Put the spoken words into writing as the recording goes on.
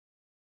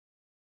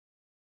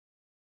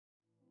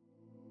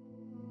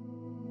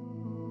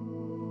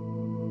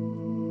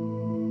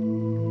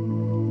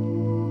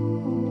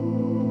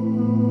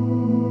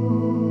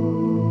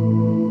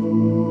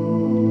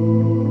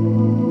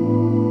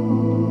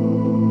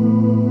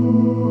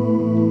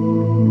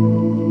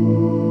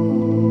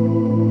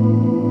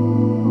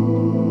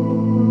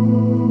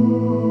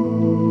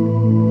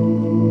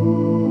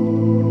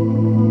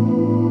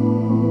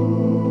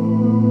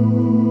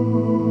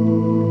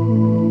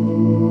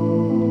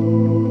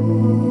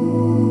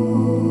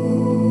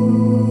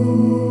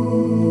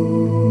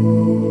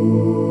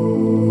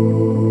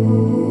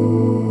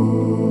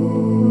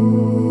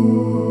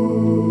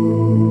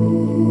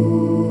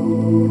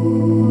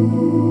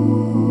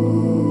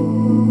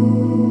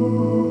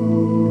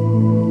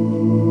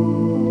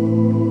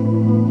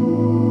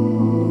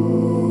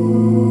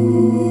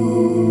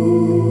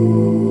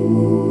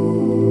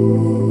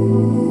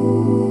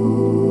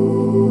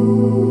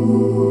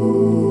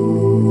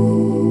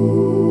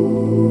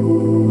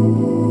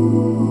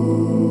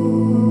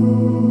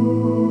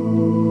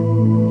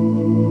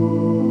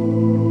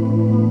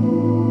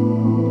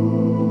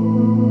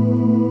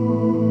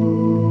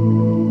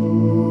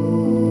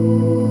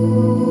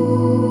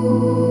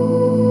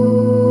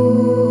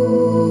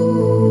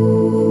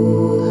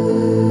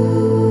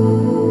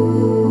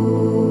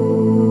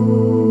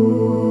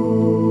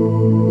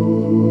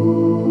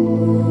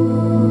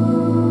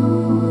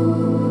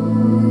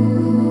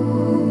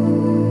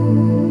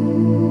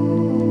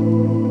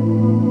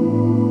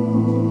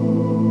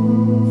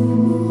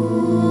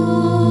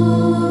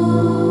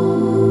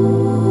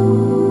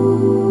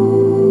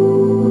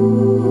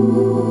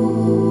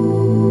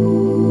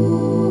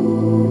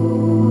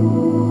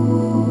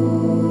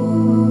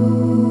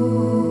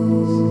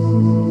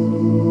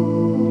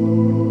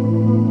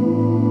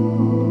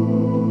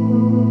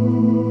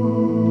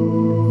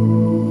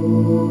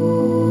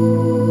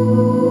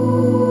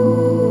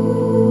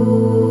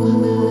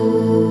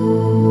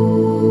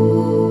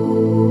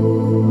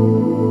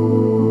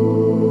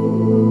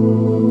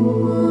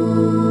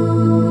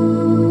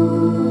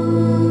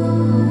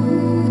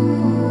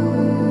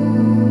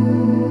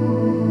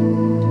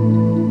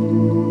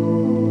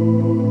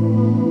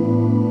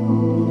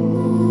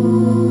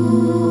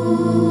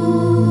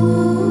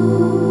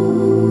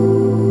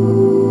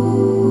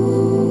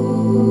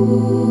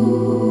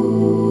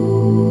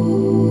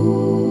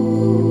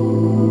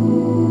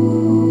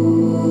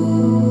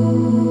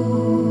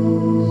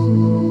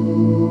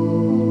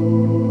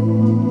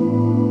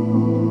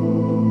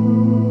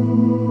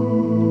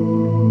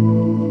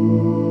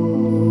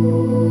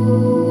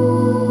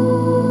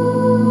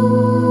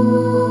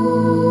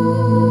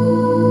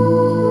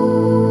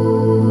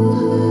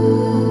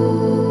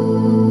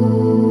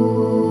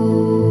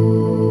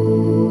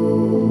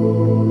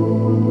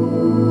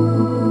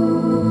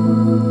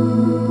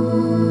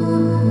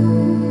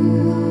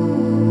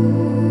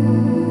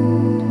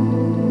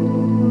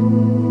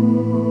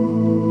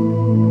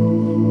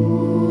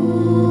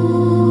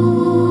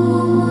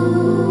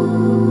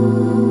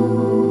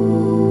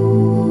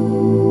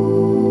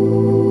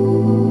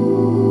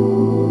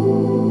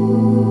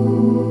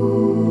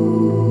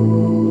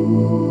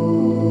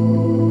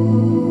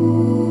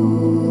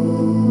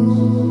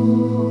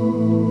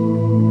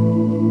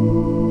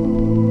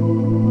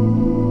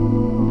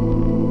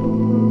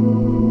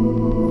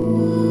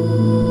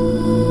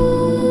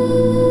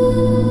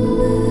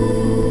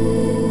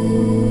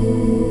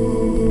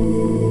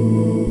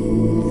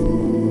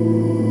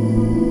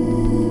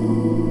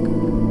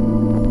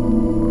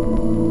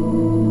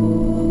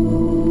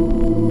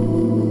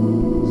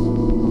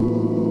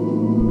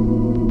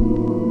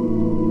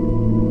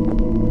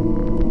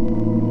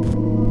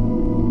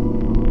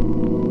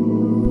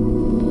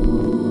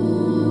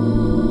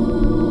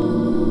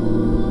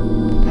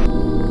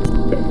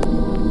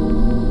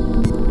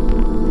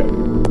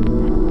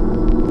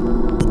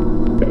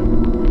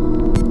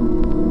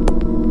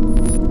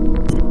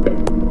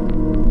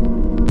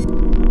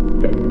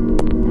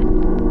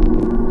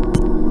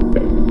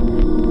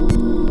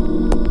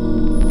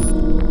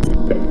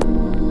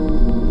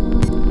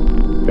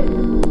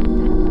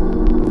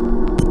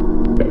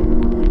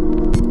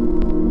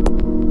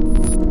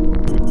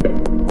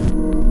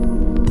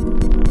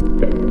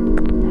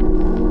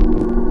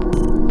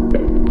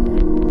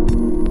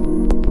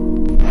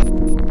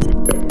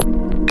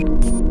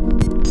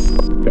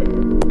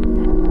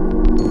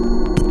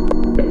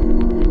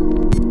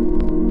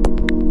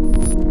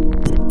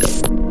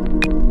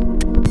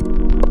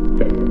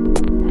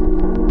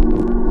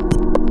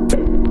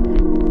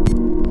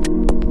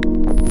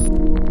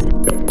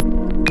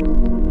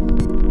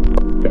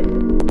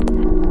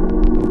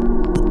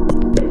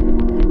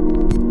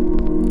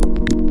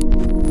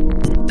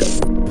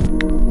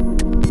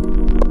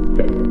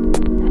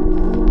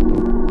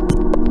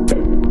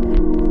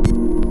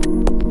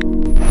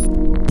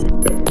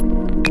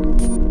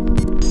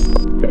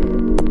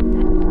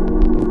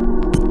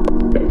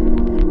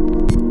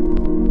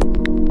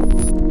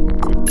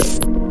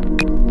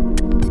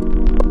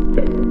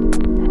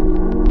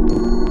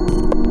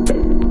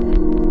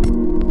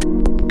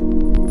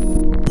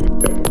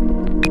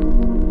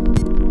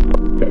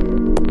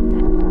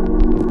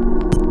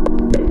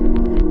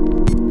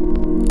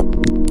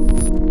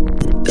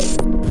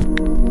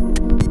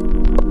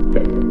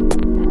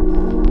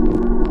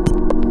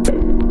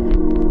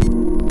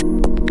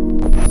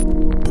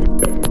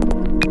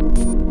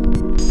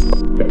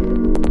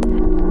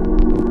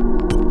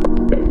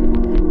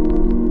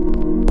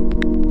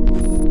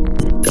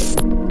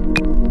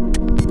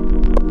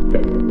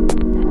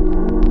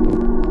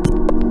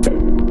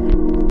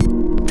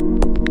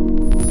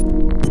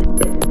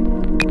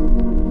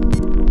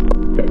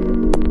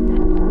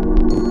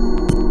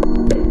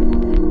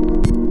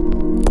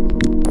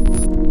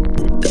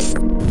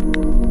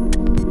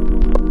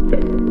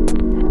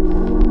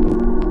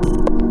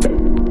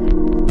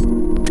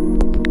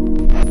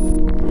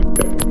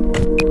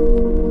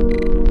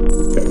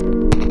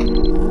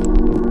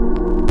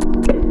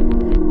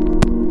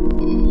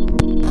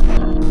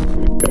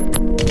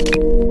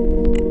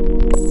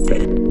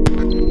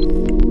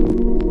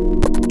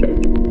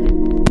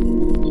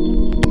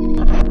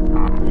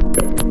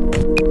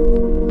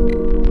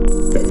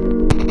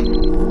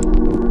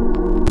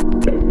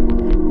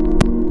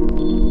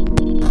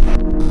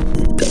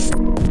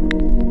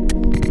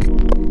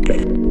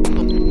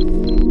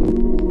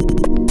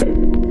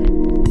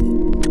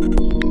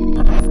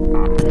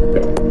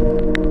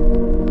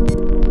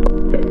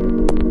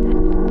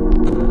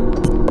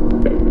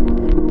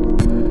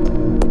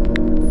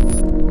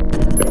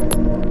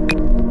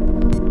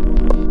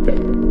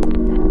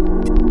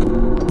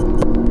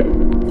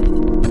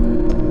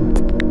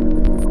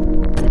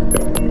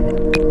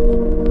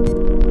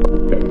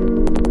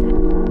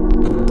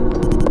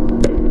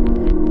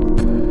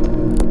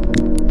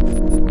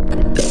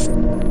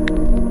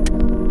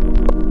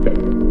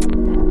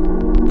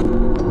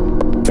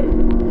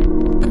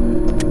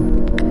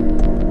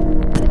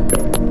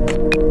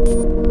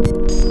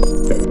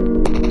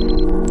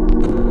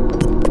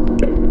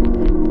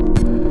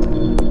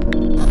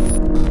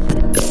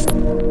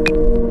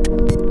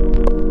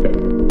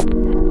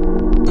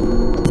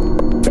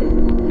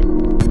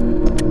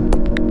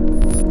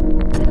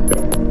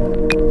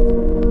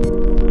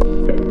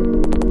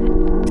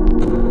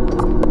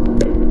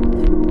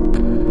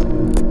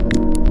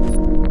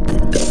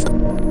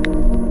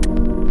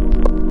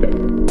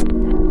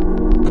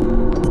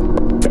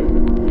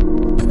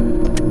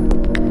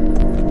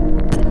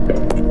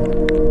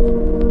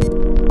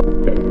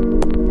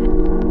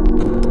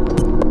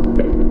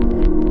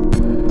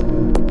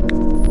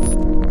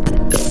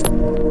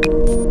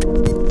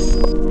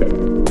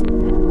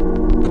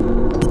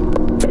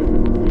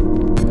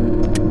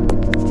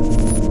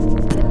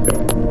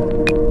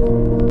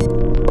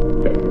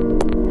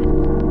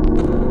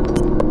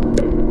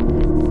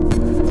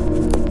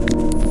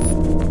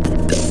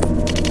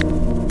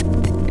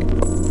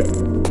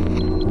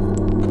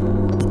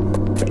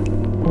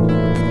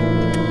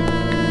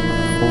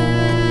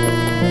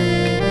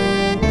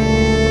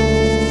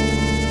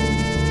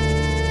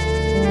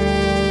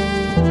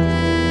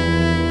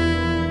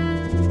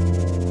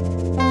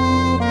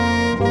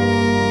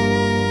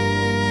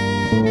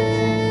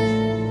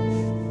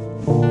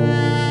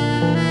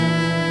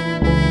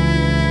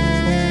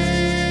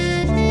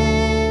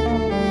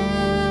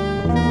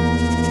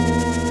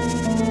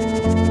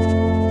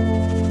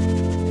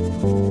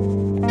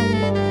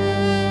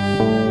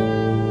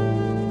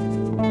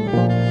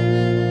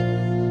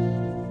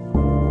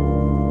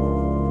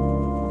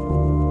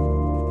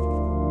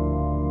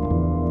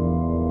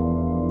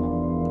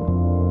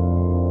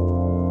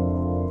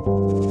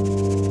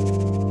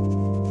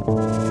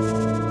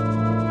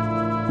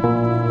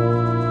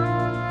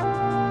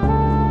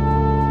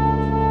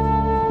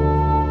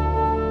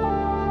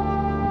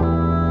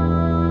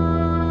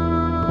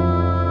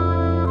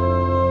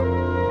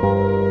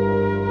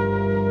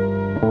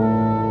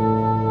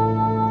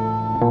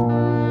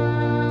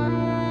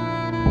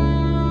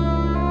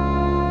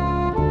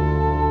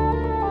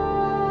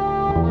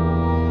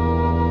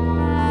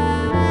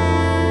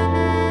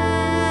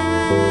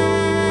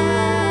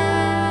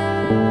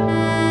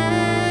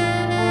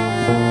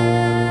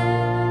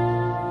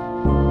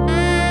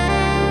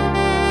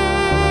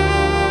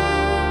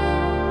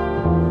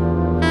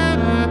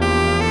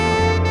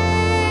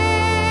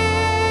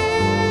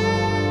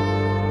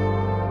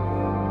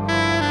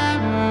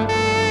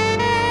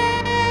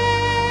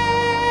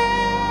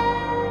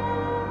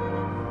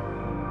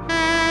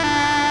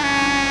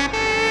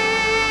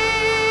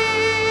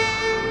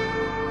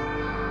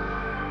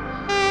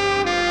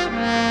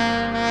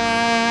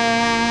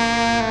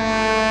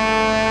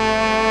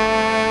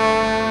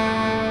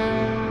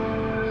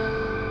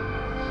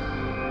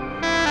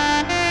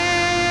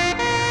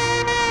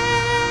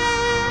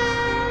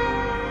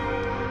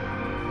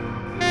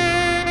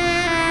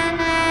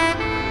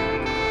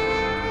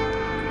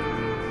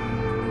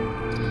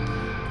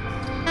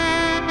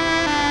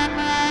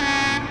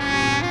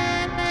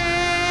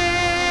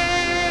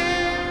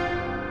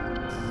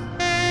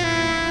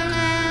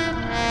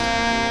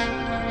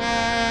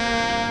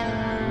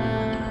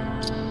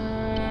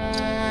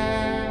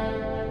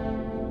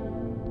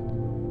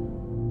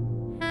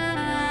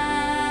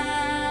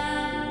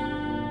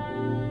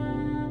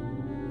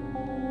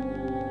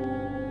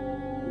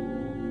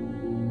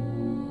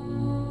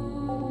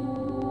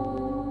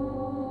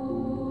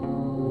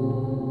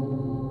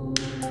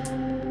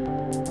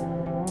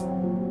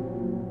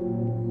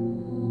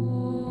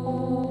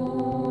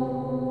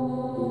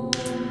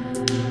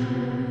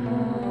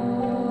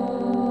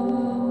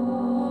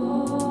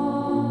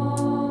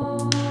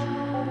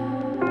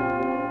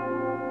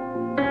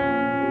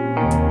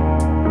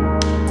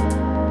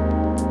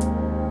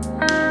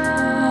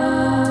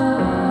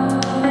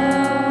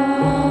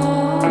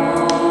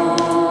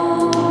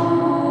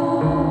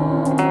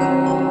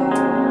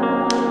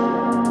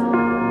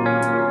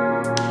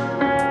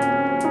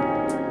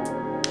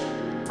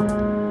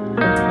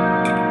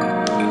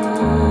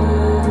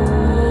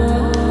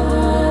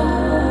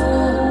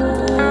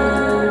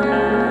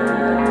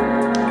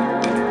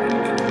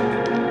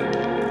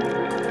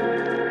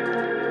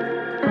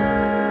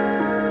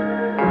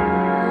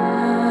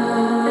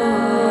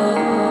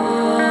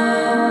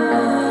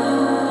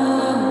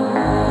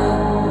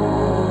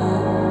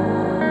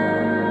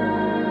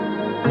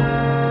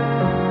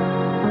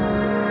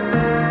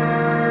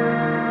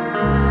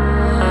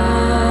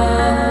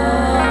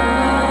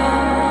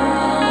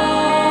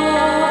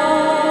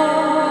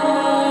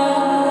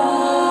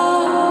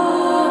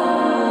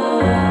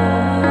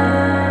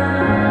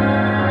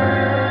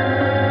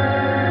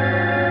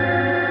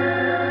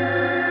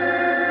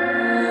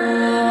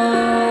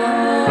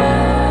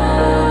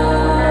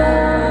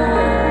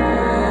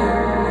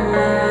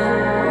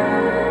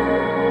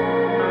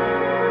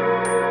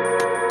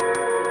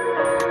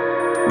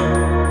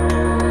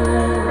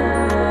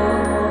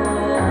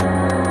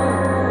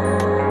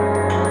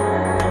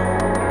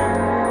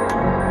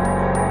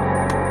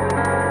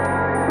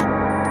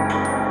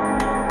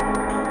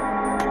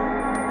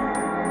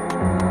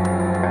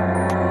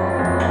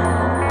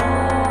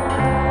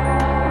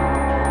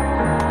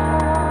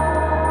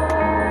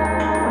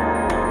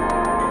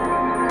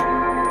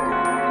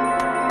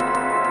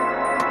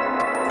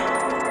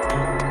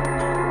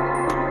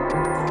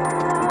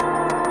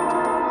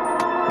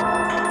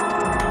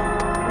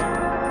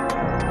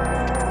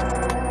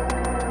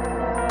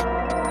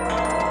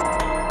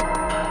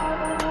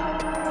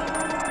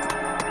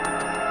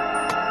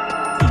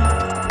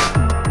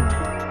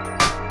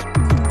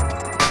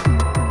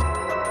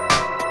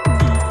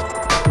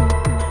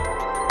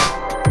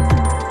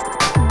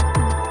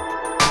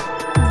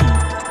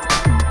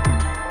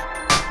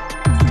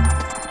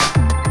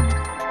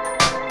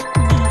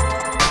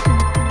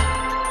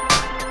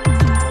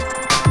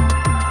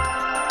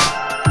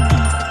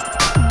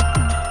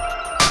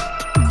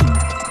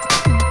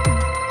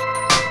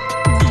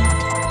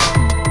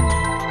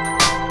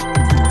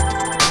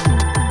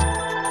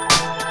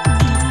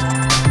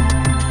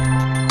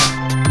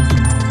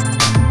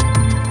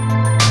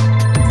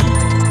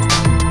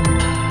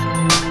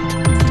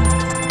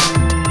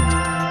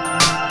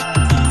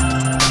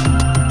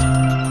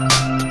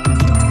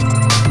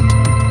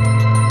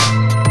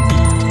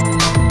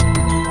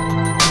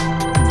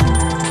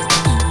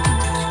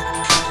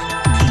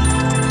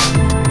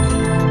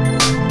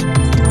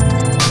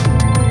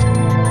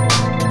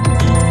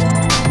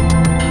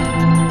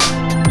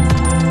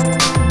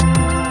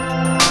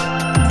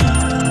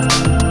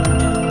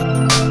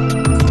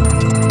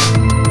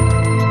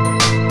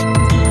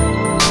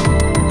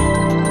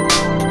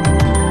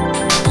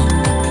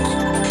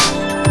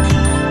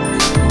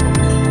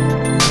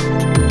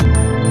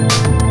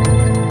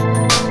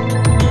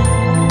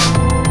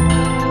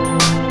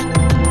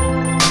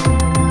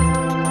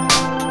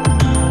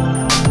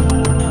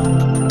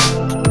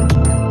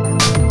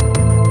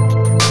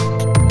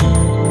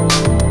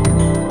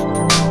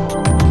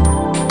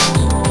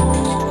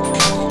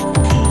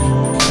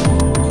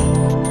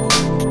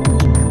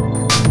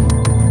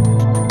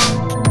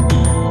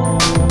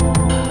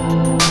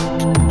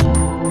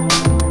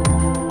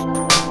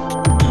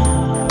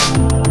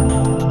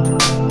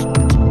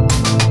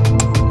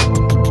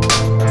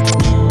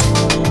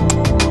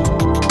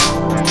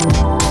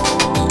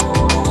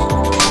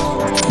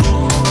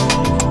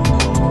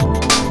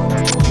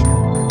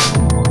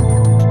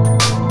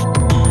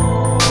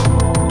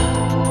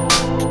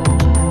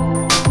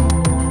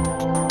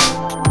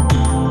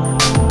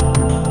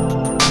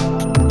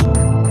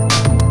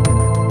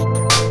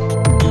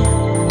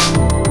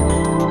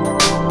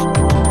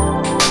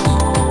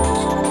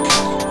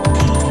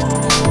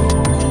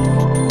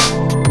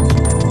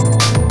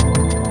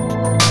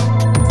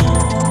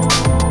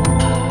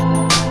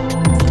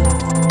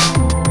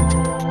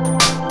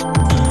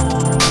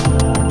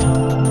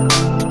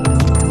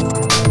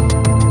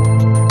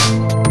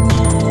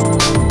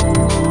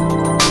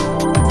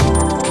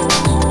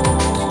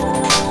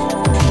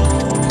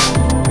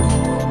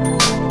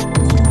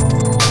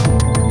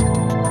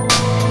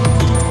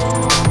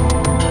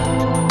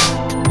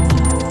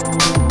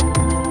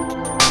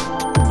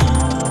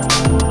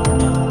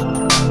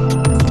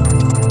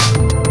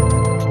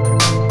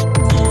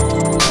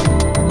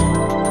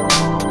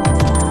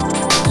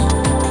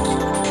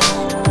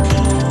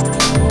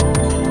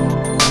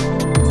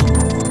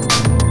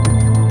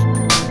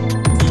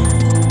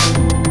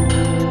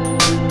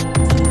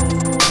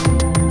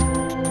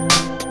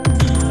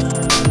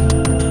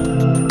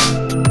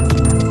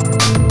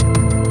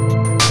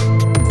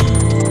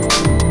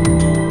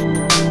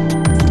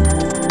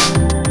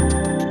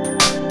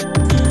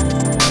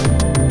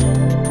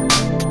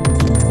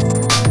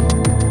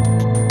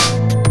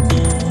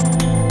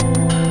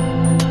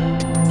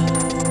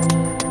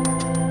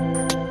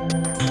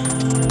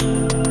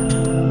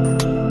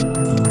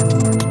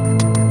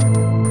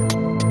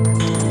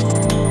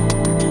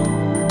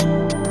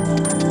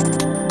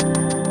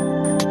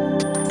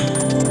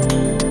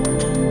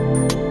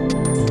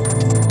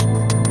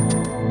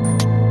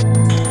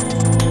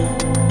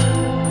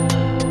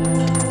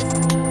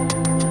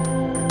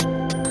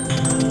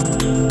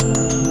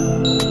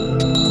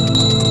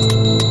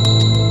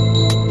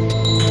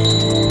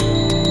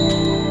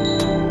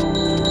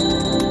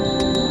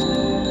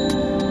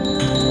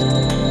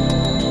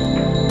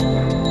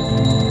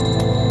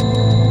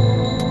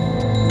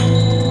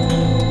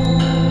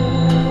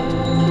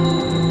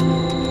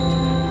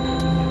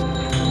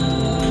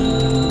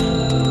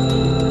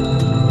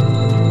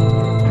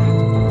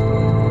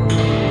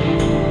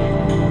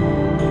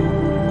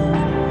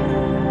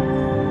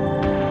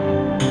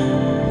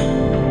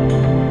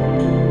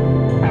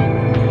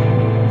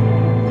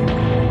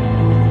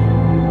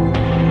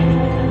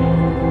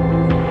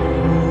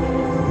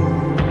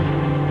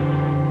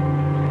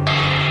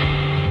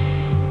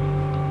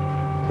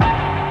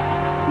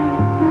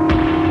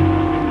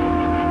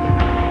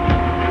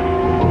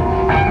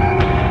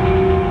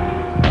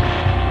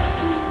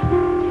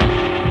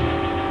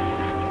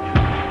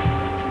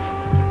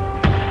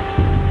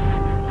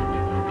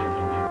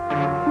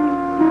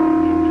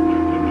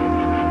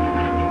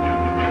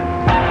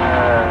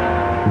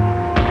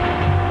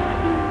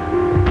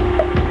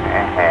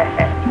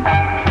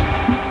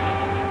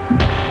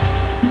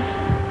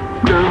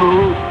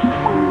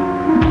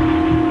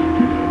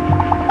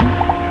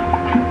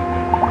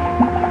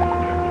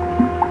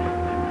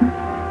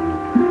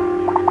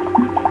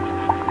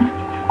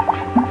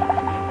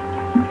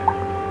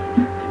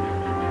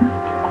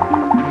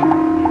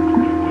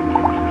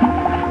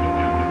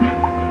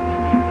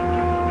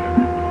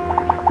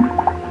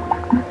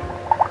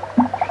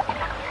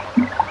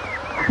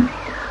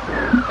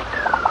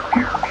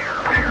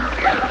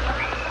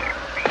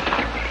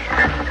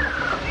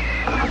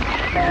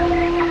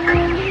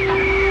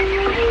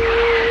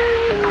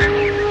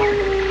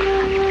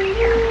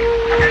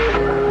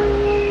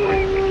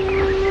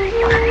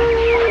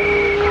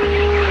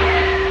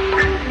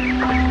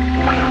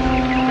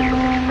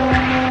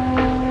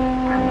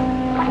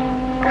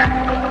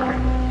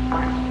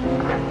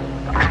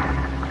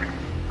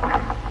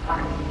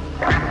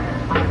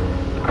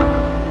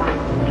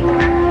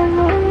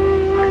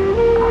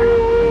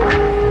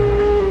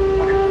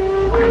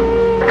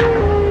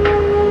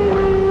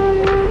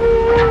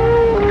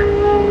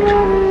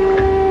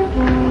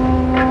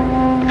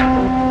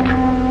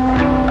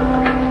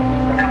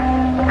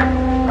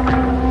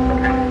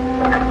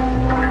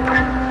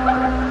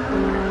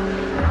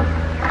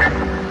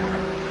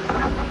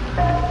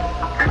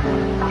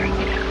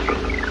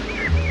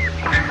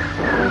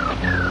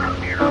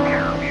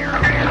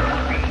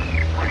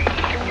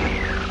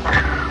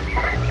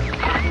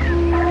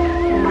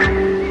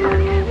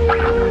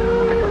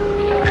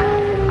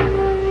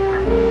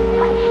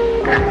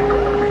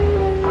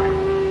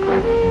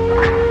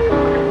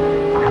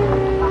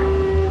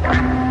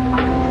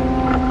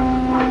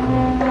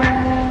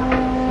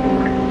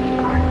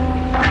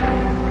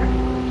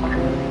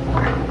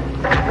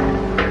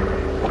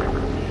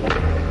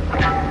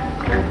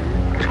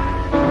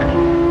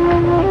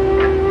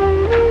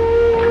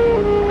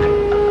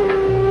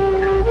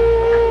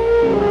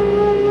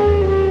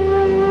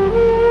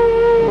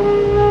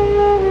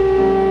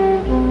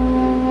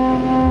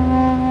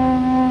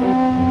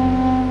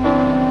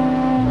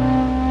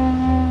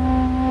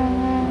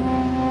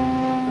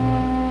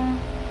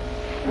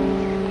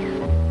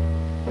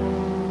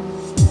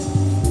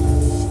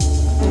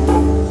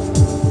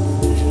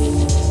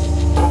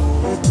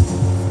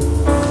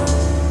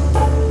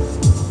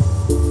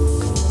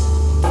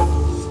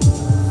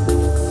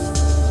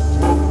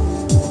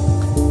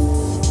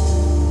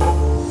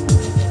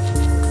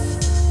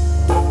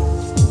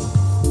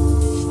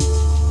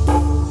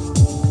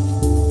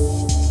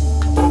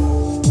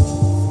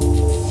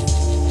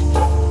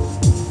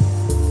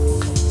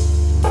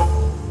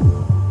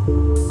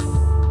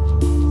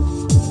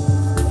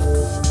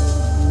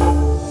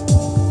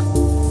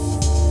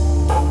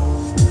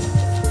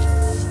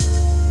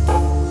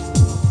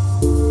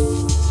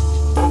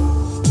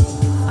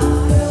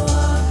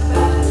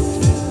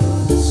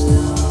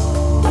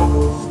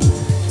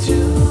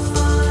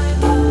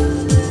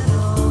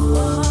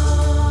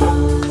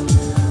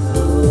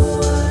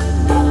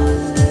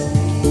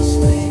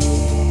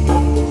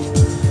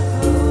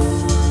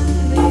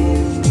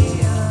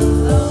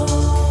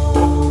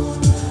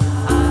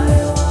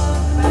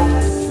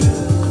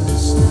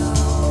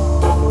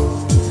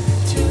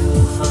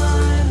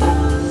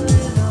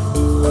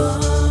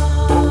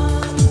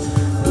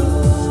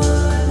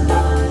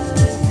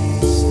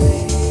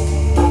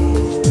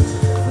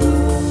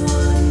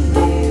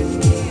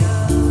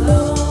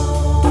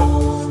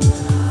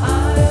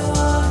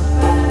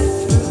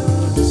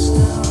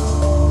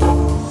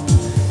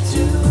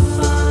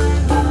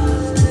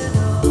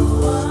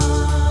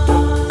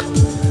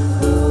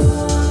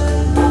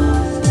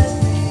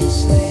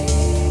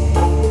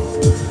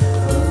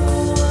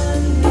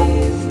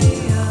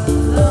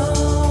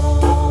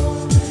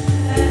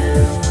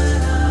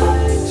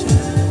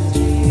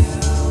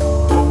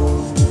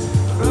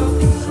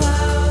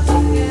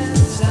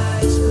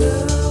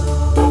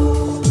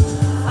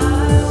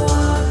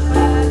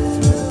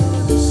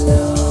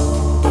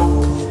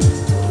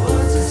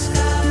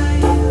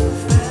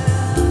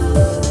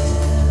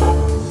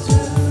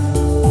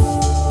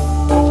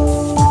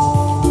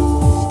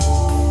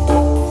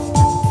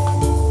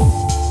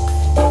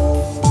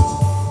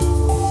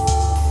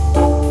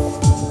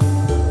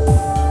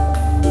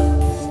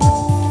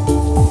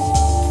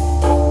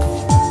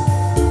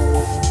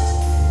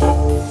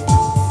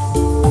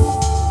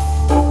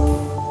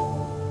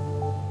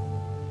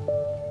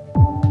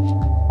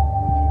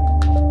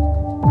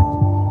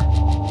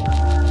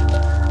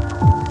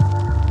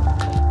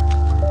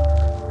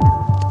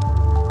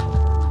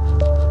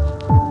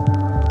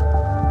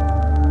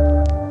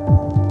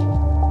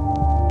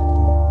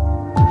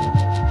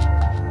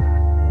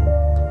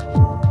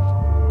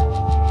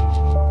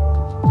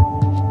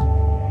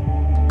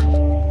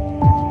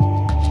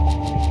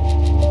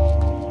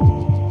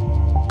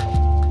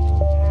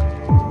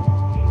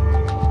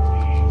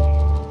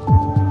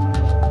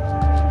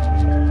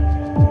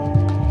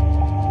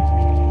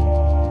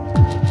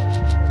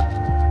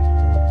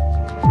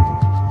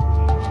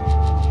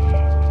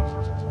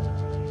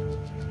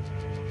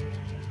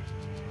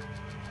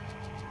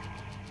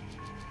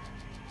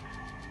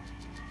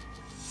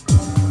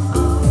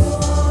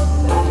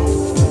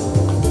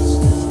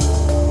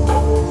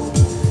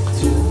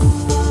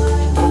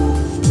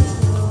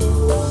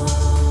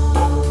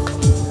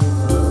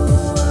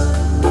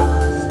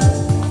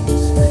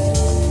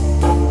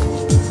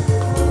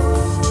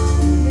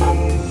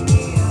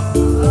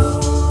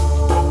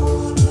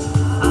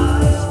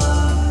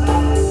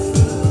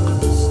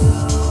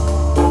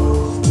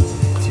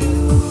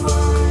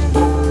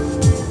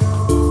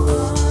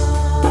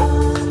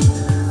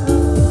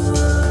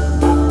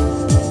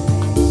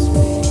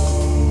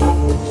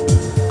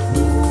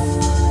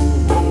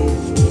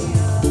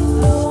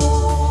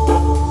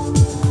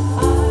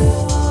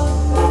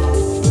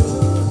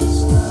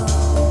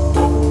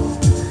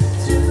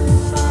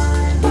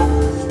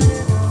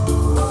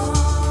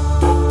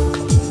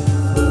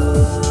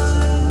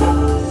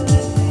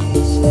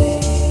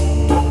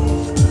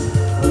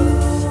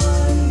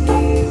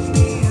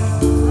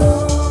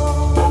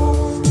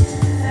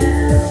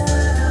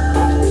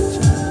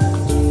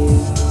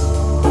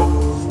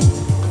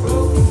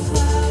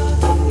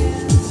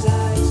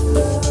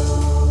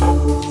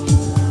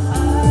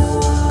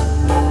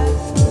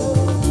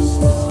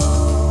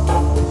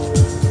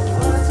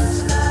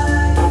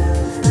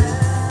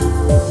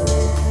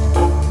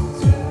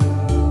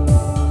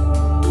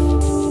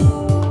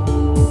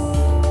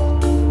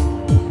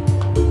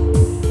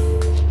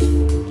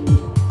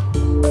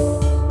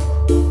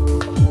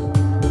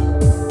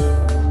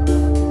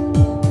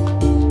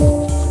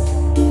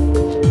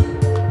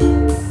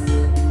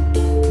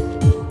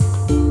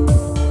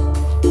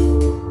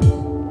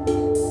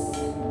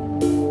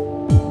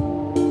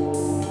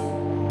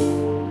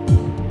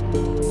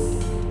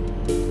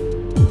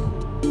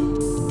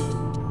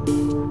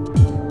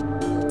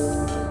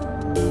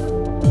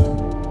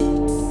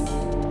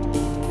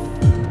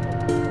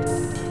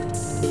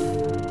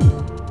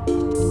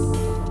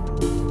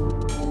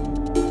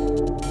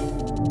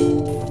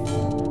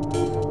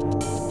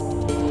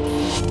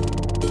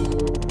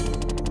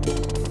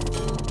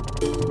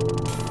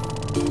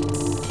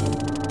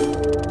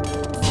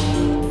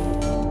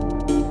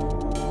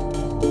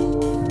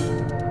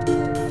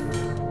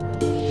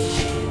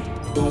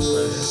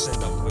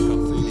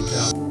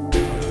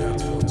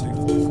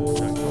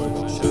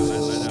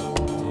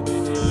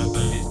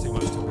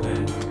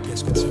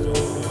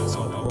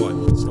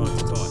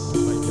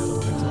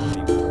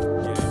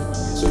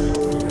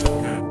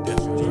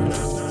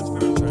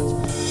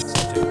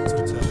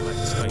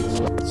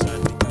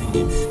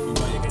Plus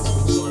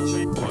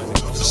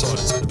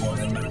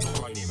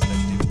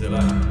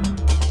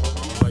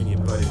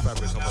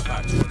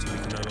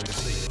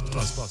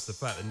the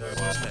fact that no one's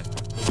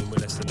left, meaning we're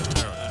less than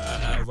apparent.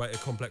 At a rate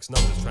of complex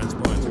numbers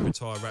transpiring to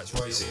retire rats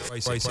racing.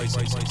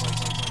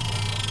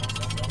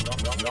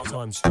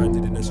 Time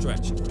stranded in a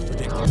stretch,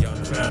 predicting the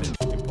unfounded.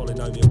 In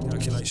polynomial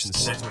calculations,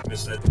 set with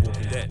misled the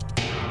walking dead.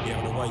 Yet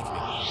on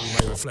awakening, we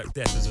may reflect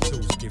death as a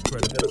tool to give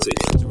credibility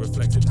to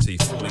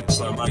reflectivity, falling in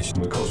slow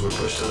motion because we're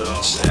pushed to the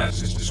last step.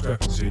 This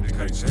discrepancy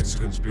indicates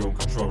hexagons beyond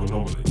control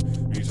anomaly.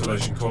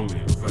 Mutilation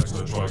colony reflects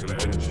no triangular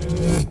energy.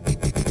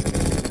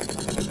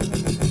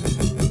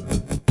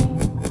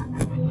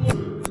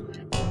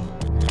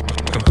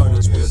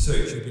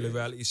 Tubular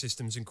reality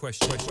systems in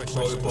question,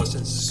 multiple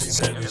senses of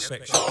consent and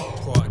affection,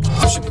 prior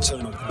condition,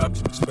 internal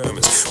conduction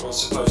experiments,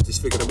 once supposed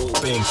disfigure them all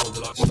being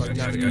like stroke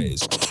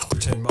navigators,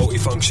 pretend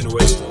multifunctional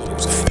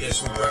externals.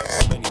 Yes, we wrap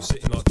our menu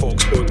sitting like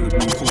forks spoiled with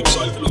new corpse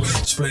overlook,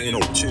 splitting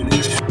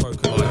opportunities,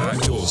 broken like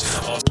back doors.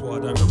 Ask why I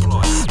don't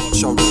reply.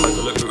 Shoulders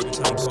overlook the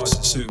retain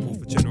prices suitable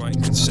for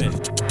generating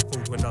consent.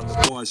 Fooled when none the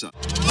wiser.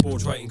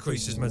 Board rate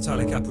increases,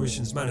 metallic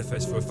apparitions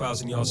manifest for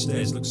 1,000-yard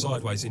stairs, look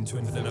sideways into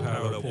infinite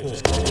parallel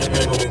ports.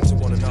 They roll into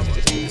one another.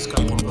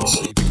 Scope on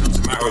velocity becomes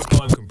a matter of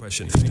time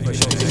compression.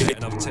 Thresholds to get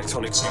another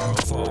tectonic signal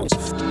folds.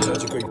 Third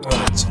degree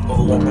planets of a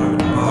one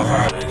moment above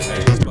Faraday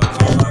cages, but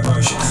combat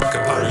motion.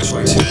 Components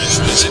racing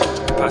explicit.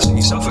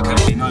 Capacity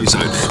suffocatingly nosy.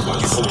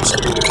 While you forms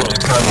communicate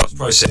canvas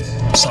process.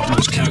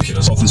 Submerged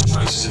calculus offers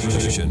traces of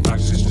illusion.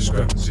 Axis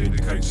discrepancy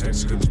indicates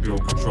hexagons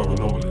beyond control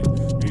anomaly.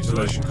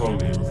 Mutilation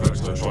colony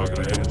reflects no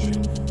triangular energy.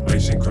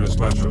 Asynchronous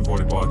matter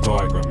avoided by a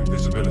diagram with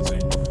visibility.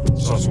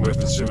 Subtle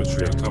method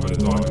symmetry uncovered a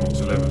diagonal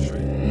telemetry.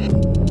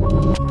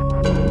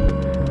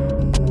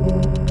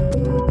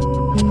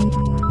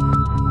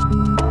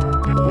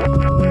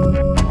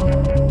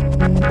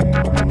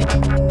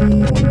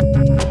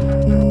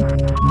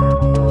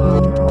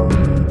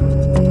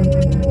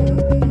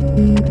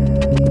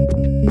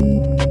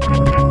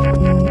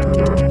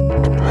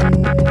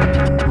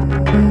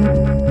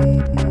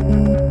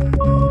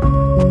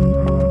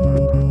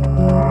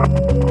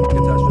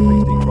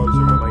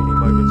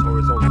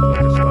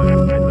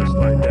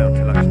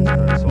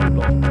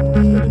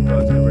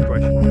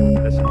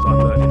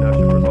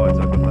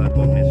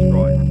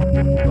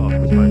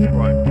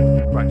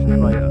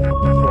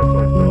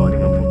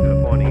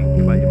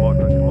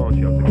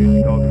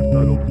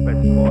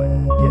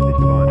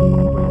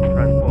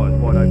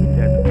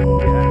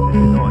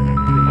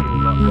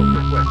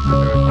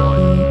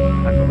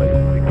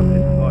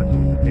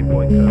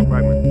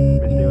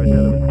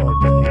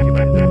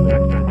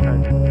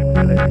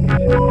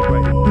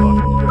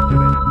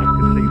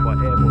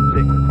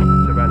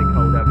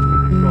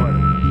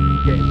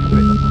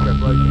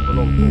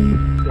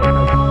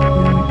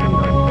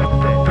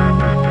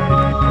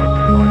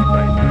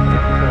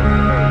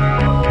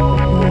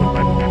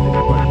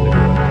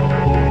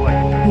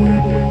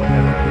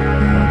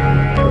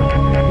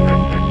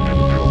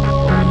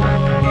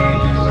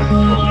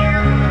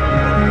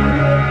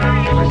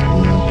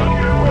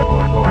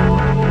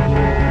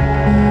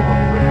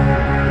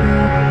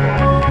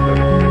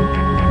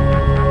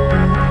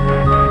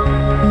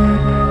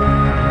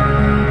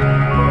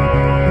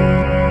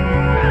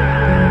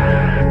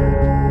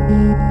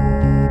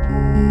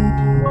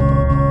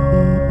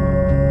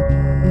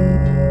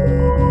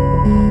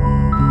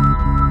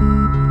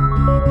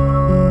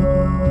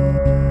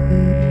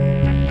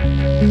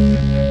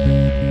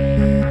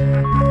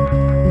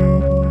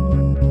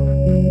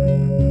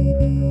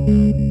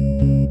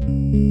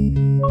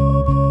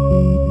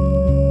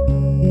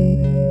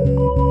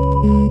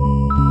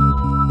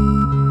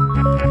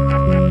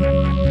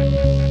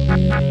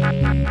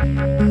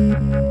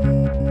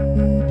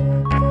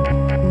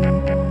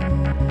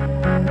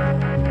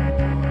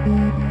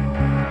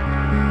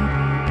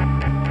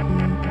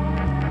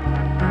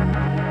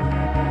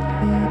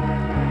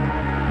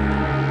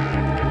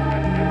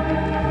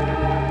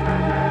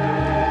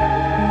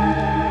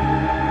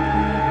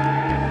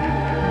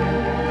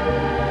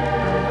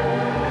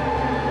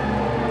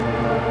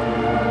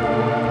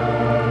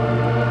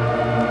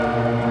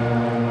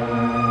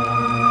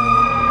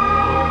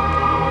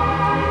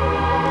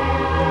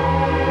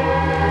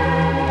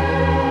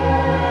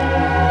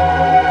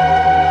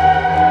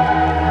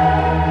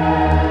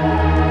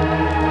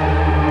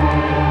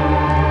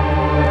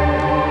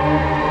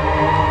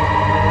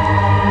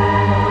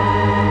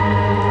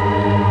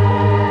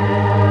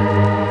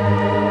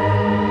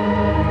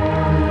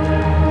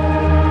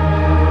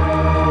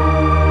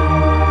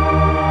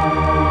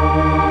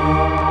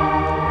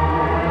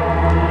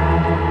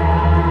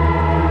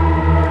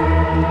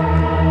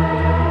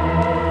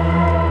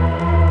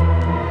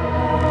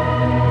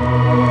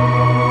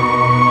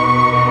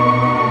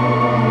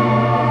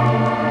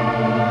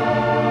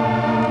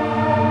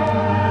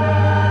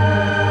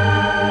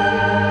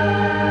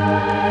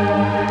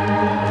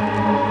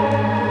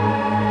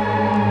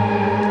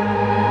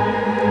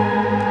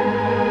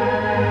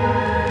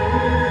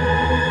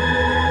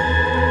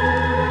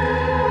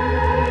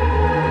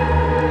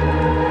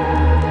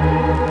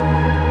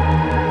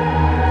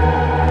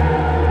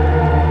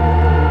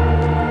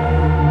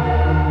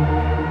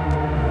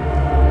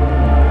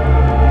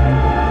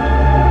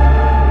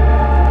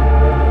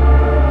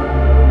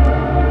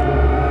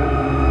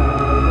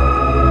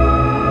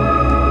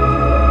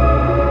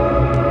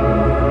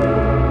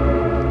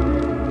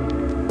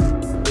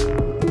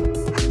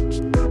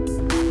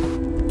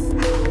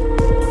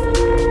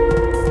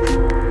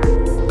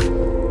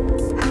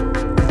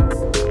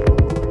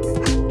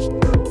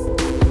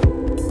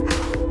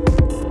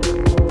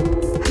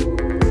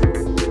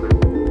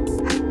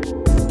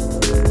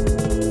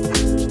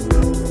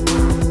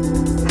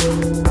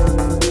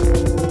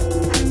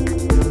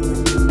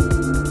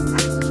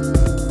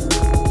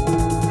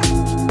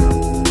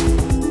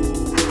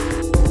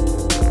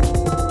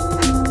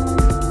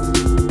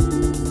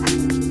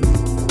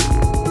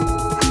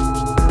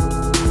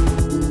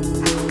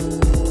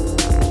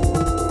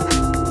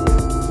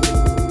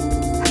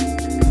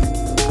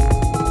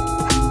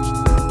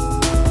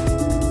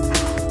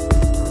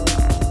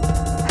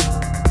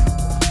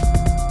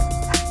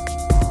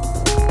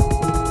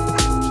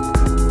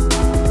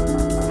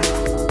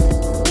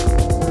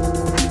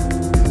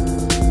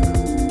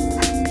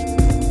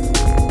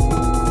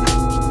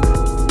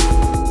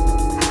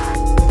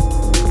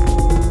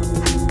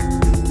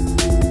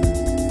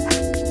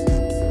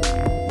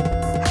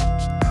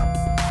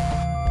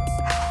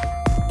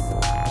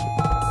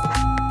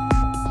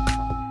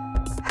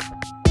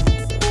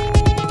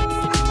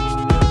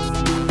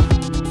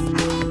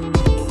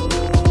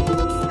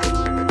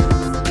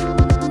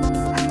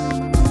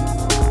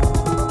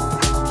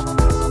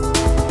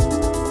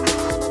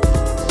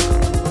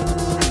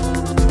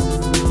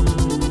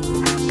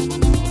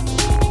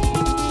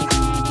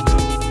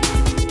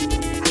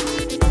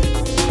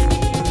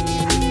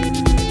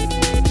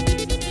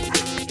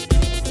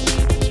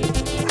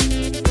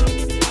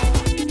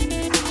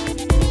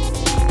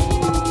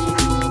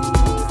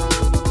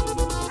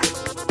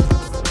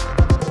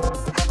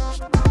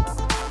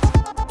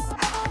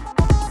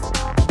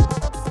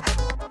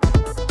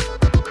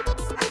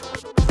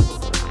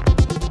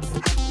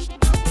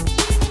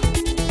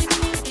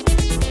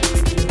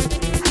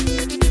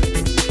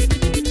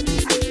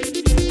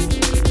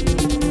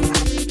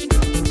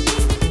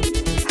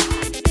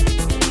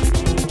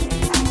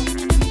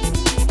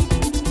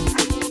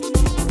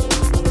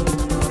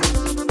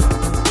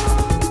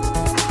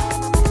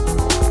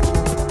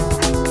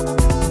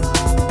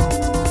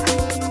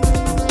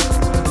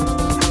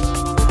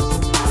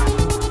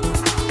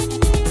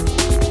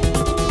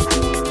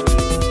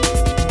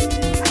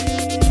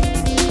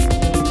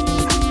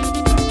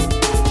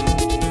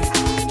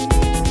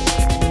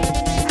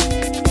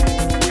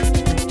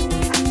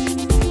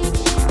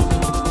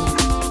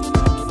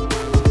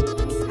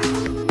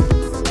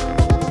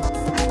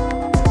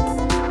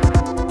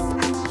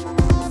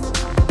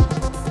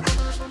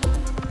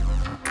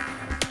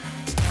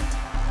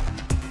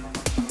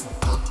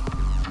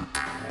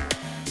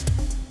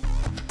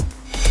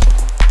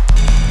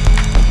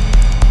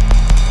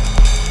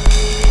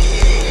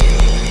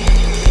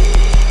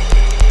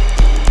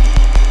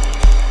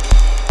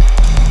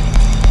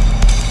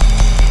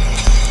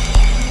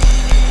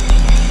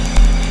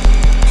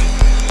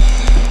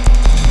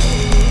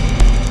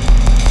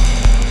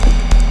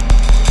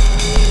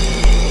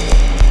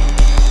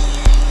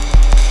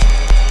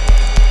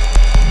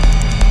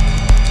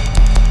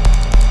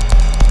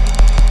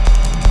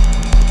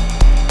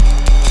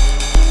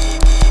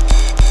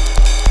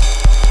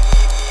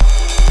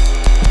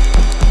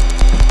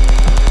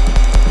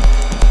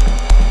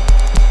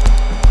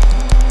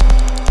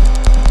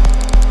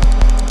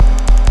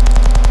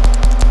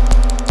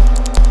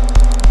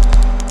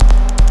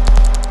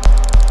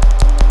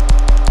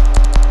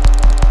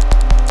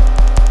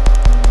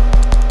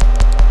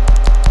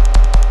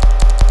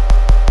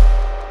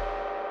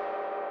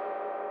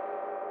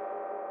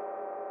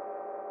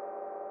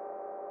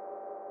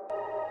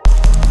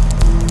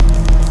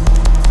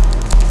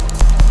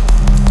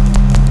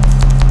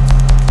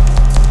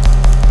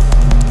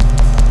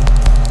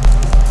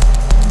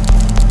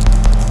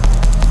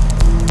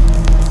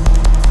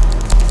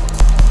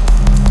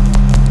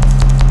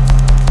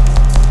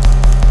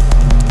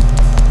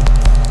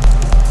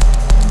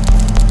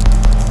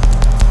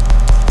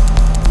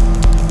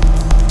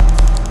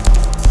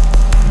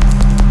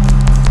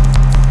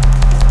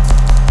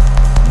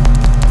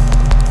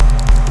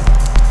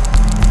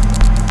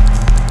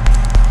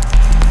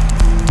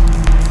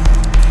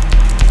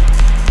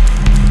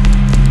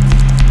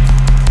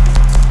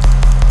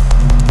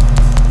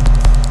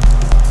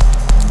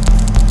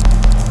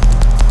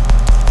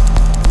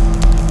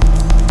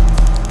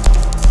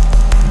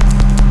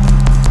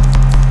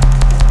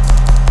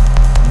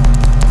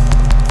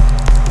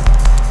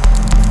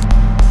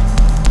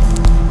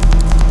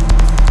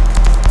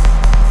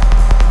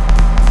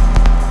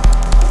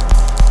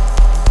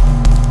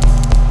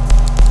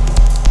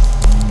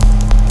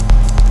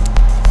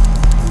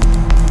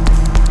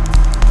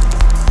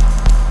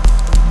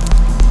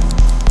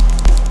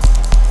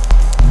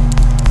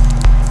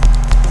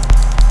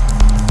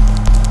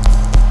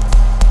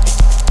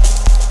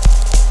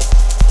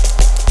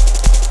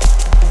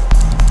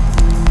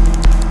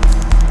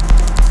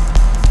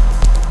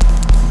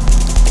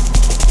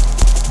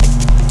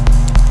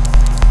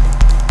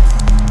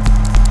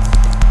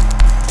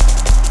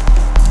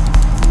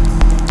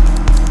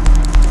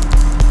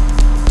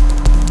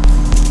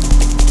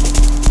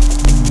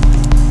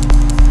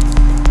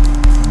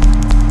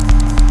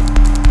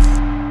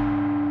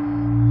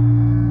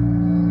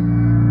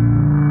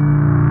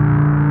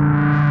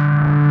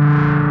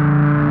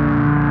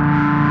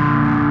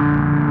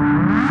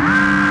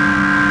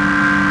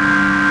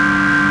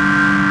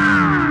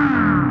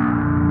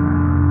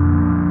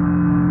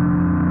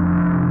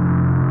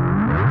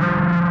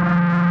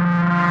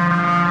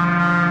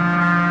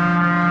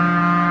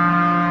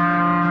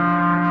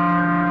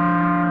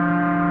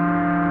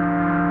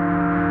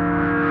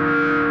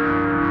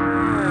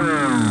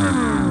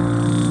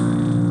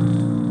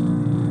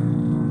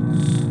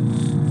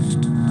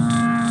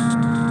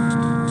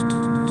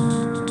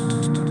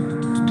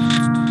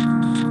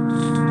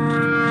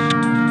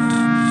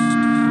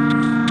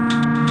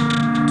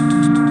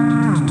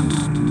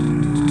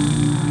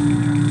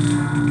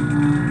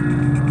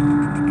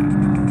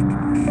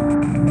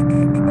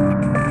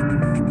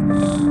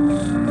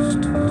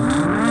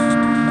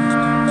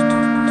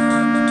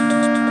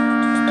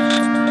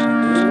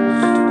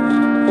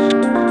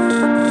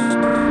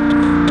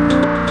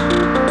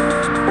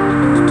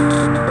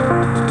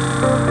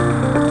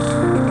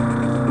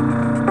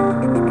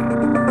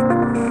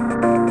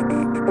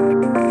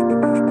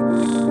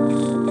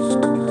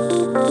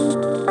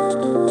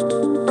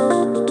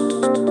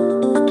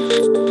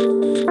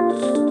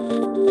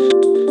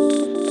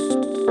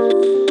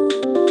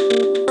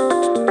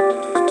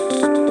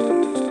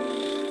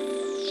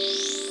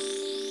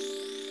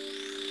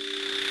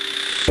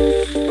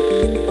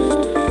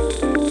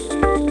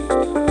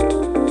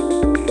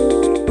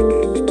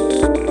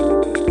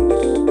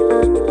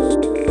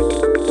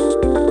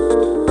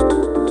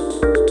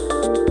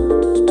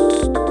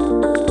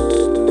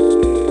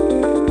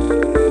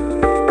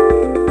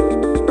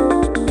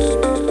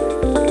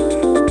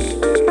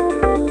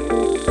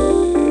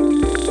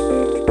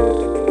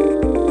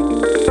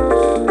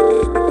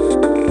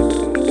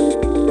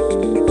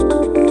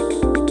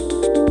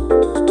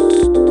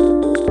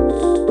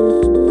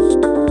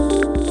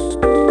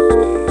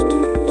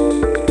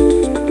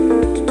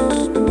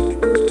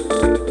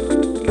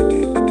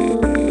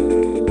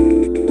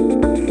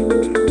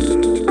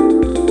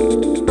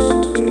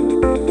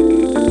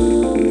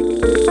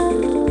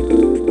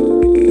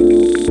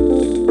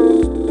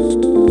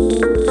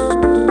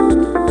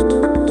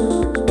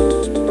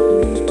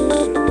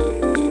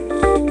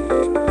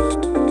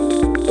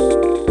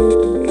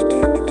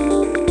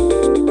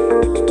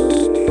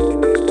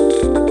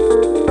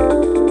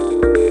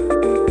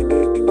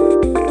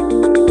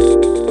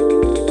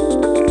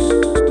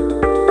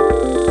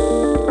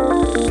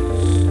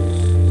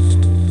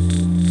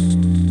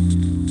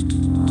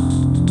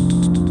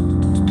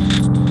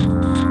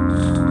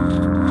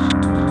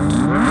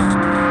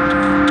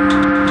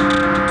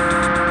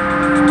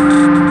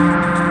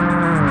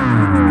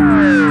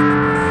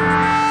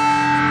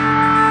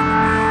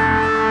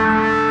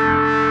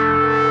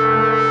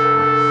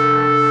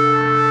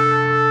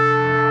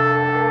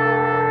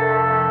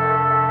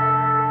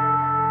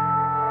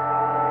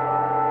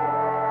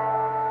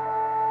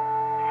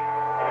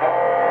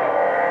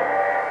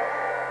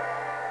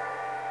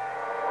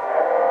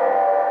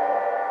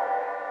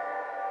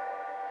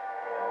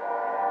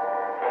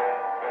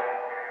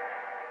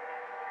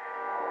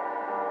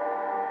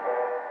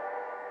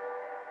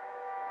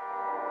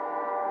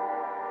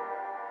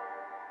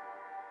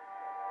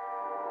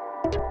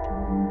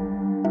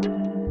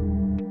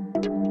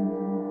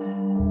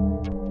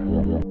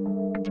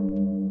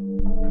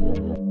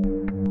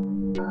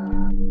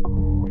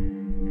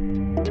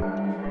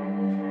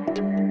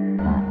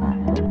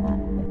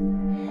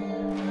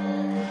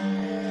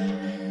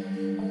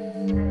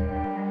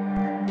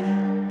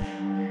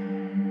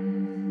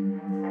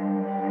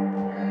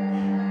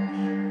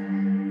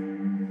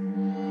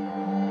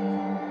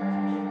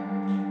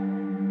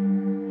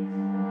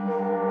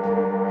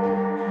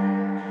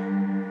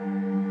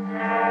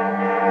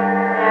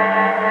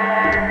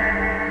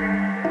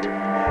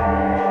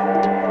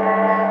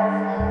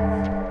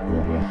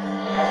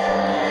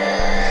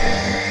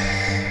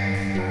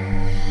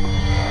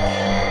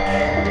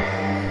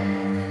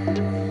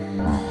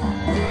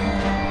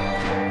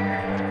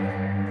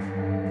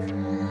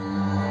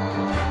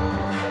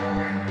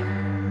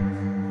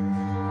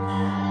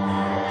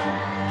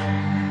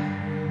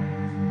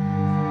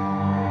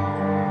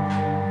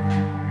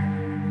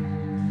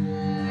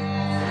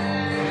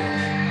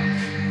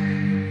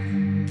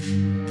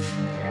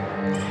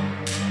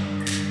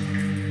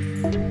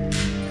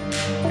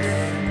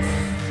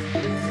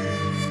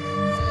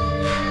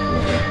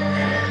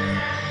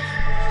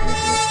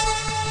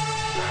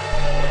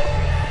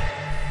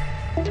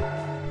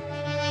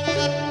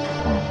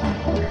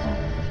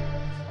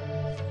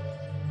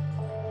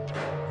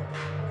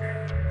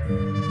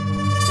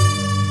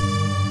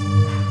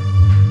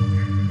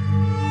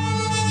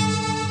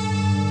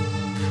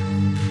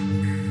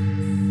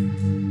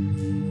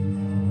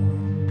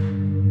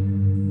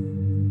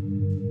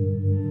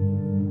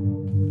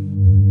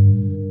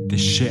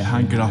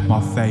 hanging off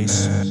my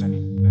face.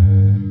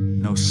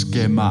 No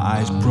skin, my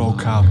eyes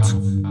broke out.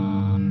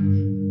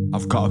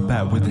 I've got a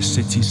bet with the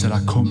city, said I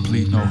couldn't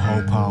bleed no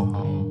hope out.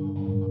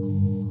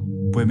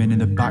 Women in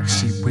the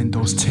backseat,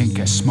 windows tint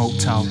get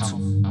smoked out.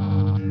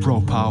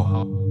 Rope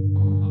out,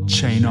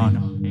 chain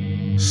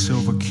on,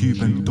 silver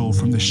Cuban dull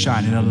from the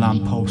shine in a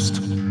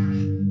lamppost.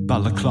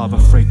 Balaclava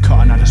freight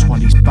cotton, I just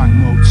want these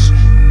banknotes.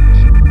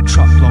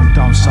 Trap blown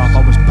down south,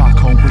 I was back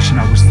home wishing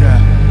I was there.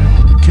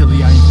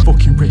 Gilly, I ain't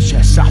fucking rich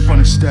yet, sat up on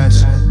the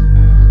stairs.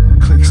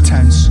 Clicks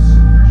tense,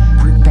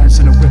 brick bends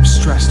and a whip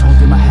stressed,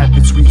 holding my head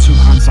between two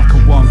hands like a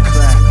one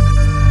Claire.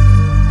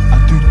 I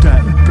do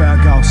dirt in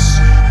Berghaus,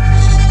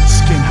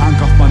 skin hang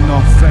off my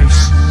north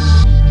face.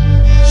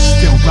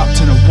 Still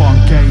wrapped in a one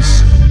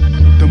gaze,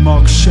 the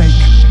mug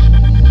shake.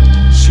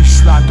 She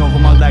slid over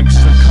my legs,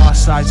 the car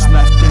sides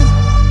left in.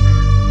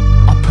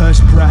 I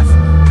pursed breath,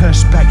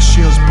 perspex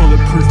shields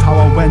bulletproof how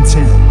I went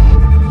in.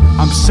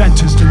 I'm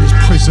sentenced in this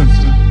prison,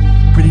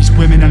 with these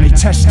women and they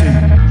testing.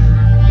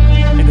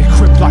 In the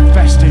crib black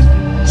vesting,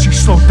 she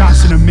slow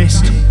dancing and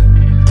mist.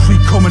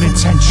 Pre-coming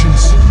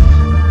intentions,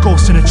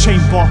 ghost in a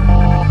chamber.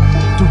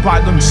 The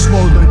right lung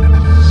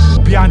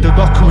swollen, behind the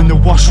locker in the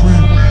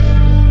washroom.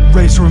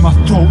 Razor in my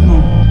throat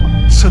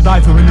numb,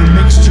 saliva in the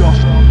mixture.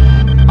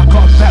 I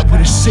got a bet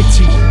with the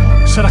city,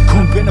 said I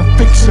couldn't get no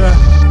fixer.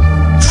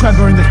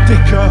 Tremor in the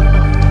thicker,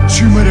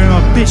 tumor in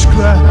my bitch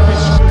glare.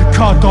 The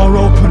car door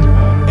open,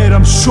 hear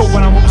them shut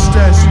when I'm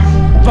upstairs.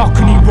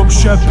 Balcony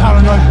rupture,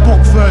 paranoid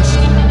book first.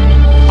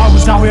 I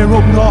was out here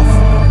up north,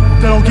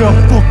 they don't give a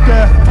fuck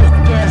there.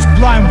 There's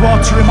blind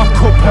water in my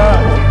cup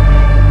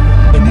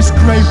here. In this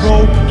grey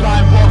robe,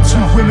 two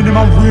women in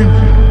my room,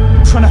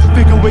 trying to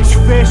figure which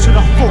face should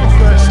I fuck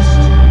first.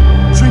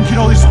 Drinking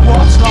all this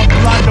water till I'm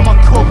blind and my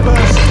cup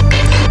burst.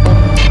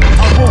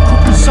 I woke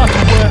up in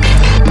Saddleworth.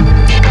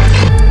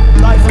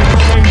 Life in the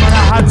game when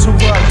I had to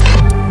work.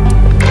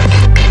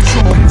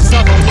 Drunk in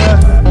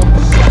Saddleworth.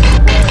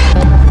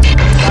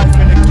 Life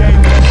in the game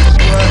when it's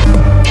worth.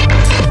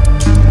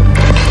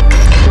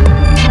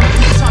 Drunk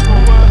in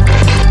Saddleworth.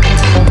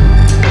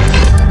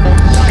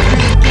 Life in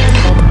the game.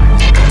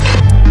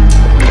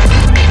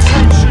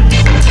 Intentions.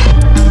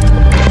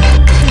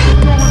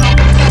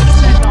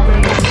 Keep going up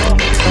and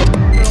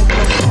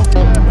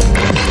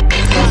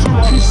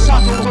Drunk in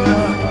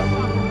Saddleworth.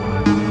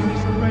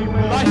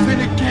 Life in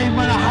a game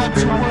when I had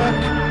to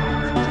work.